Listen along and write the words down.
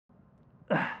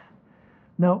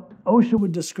Now, OSHA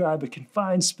would describe a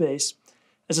confined space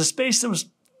as a space that was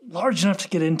large enough to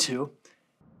get into.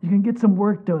 You can get some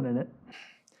work done in it.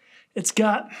 It's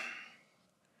got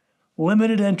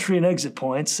limited entry and exit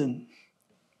points, and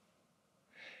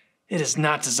it is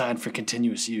not designed for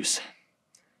continuous use.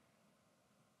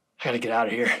 I gotta get out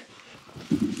of here.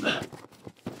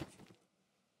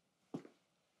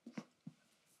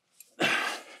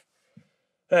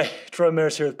 Hey, Troy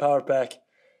Maris here with Power Pack.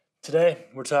 Today,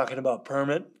 we're talking about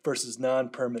permanent versus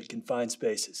non-permanent confined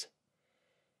spaces.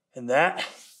 And that,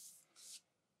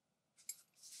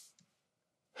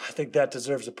 I think that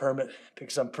deserves a permit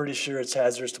because I'm pretty sure it's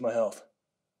hazardous to my health.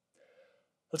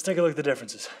 Let's take a look at the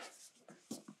differences.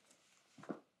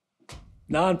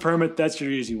 Non-permanent, that's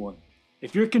your easy one.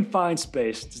 If your confined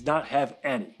space does not have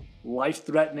any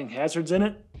life-threatening hazards in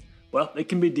it, well, it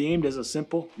can be deemed as a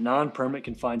simple non-permanent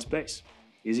confined space.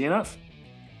 Easy enough.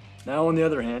 Now, on the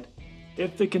other hand,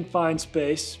 if the confined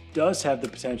space does have the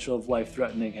potential of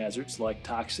life-threatening hazards like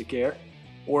toxic air,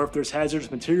 or if there's hazardous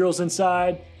materials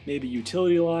inside, maybe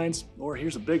utility lines, or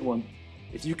here's a big one,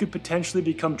 if you could potentially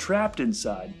become trapped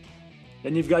inside,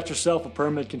 then you've got yourself a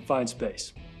permanent confined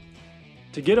space.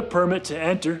 To get a permit to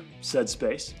enter said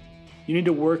space, you need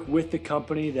to work with the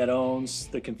company that owns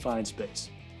the confined space.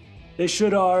 They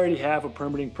should already have a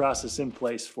permitting process in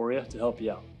place for you to help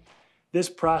you out. This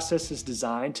process is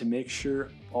designed to make sure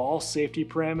all safety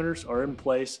parameters are in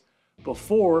place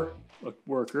before a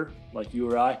worker, like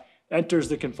you or I, enters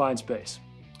the confined space.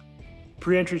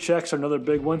 Pre-entry checks are another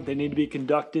big one. They need to be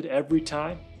conducted every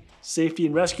time. Safety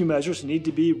and rescue measures need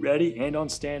to be ready and on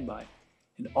standby.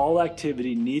 And all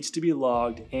activity needs to be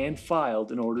logged and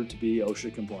filed in order to be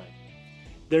OSHA compliant.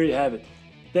 There you have it.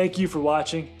 Thank you for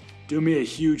watching. Do me a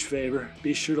huge favor.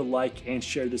 Be sure to like and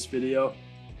share this video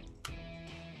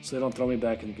so they don't throw me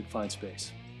back in the confined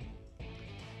space.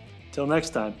 Till next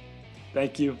time,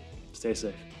 thank you. Stay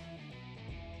safe.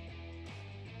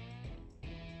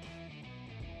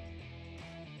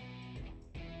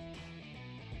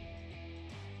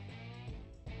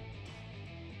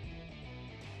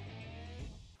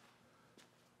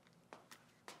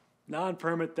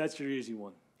 Non-permanent, that's your easy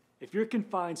one. If you're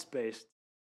confined space,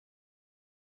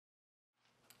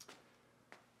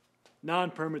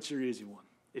 non-permanent's your easy one.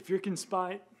 If your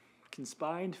confined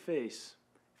face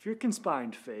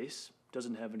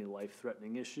doesn't have any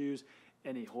life-threatening issues,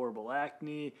 any horrible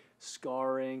acne,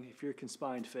 scarring, if your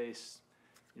confined face,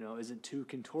 isn't too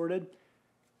contorted,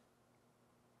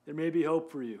 there may be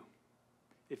hope for you.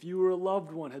 If you or a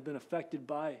loved one had been affected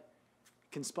by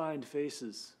confined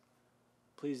faces,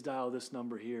 please dial this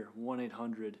number here,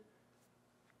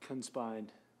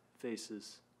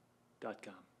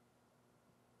 1-800-ConfinedFaces.com.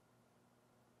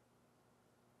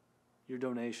 Your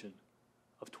donation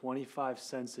of 25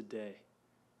 cents a day,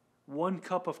 1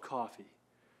 cup of coffee,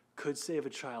 could save a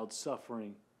child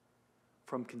suffering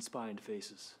from confined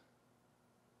faces.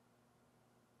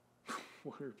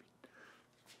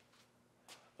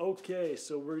 Okay,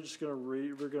 so we're just gonna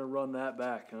run that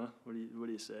back, huh? What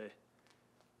do you say?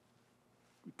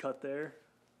 We cut there?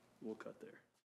 We'll cut there.